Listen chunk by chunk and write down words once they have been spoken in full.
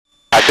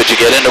Could you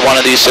get into one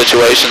of these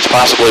situations,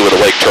 possibly with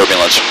a wake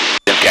turbulence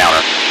encounter?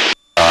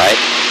 All right.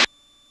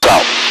 So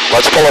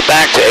let's pull it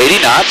back to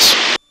 80 knots.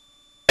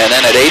 And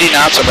then at 80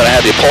 knots, I'm going to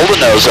have you pull the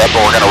nose up,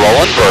 and we're going to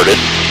roll inverted.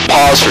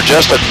 Pause for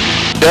just a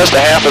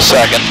half a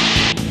second.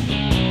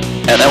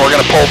 And then we're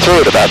going to pull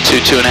through at about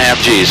 2.5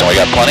 Gs. And we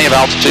got plenty of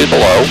altitude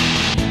below.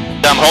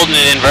 So I'm holding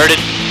it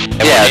inverted?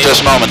 Yeah,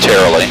 just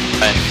momentarily.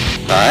 Right.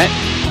 All right.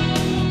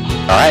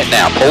 All right,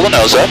 now pull the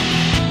nose up.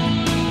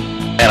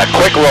 And a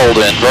quick roll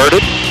to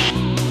inverted.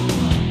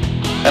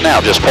 And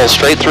now just pull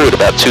straight through at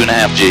about 2.5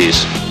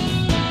 Gs.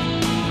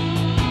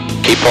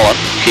 Keep pulling,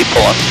 keep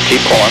pulling, keep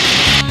pulling.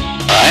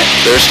 All right,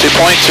 there's 2.2,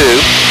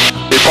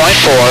 2.4, 2.9.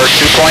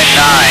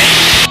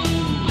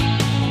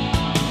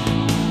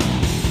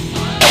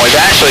 And we've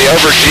actually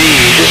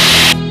over-G'd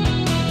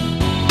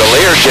the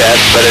Learjet,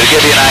 but it'll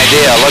give you an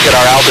idea. Look at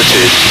our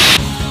altitude.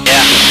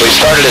 Yeah, we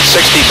started at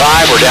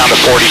 65, we're down to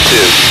 42.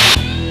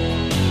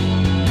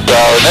 So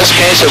in this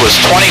case, it was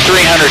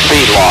 2,300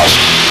 feet lost.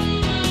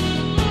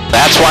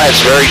 That's why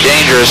it's very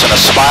dangerous in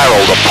a spiral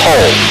to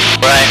pull.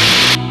 Right.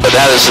 But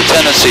that is the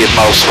tendency of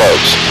most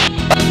folks.